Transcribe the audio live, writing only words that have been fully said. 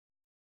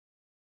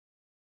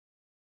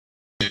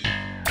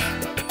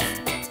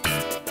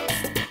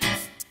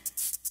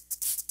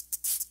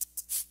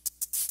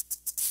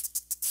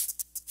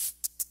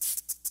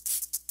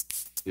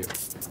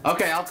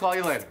Okay, I'll call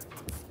you later.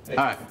 All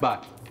right,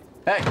 bye.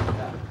 Hey.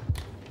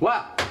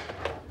 Well,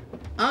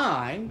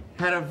 I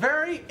had a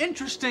very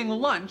interesting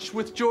lunch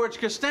with George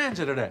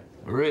Costanza today.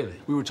 Really?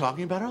 We were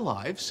talking about our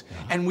lives,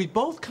 and we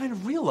both kind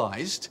of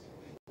realized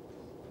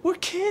we're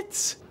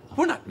kids.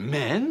 We're not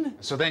men.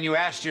 So then you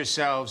asked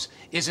yourselves,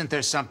 isn't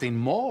there something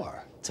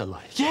more to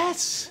life?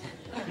 Yes,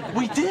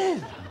 we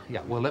did.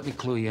 Yeah, well, let me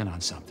clue you in on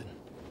something.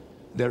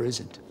 There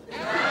isn't.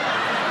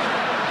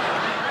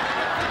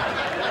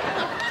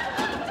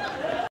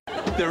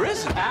 There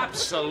isn't.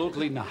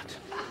 Absolutely not.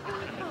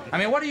 I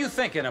mean, what are you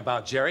thinking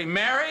about, Jerry?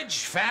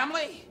 Marriage?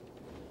 Family?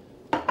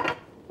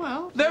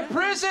 Well, they're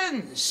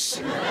prisons.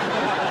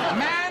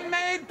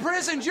 Man-made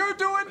prisons. You're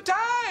doing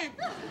time.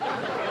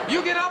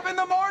 You get up in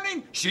the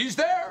morning, she's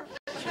there.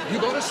 You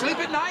go to sleep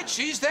at night,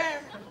 she's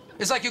there.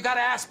 It's like you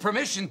gotta ask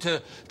permission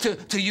to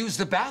use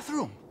the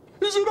bathroom.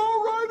 Is it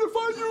all right if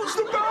I use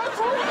the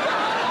bathroom?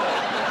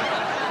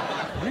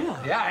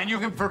 really? Yeah, and you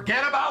can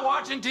forget about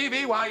watching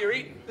TV while you're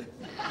eating.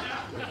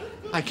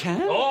 I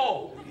can?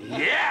 Oh,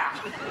 yeah.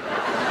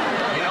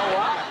 You know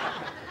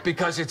why?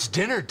 Because it's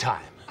dinner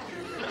time.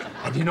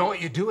 And you know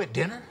what you do at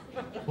dinner?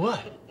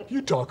 What?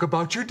 You talk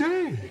about your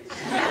day.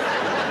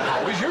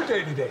 How was your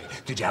day today?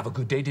 Did you have a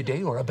good day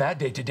today or a bad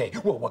day today?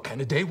 Well, what kind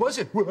of day was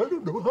it? Well, I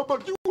don't know. How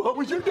about you? How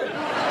was your day?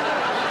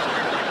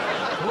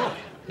 Boy,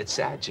 it's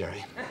sad,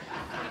 Jerry.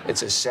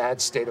 It's a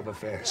sad state of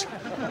affairs.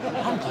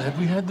 I'm glad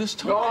we had this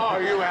talk. Oh,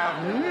 you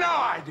have no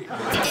idea.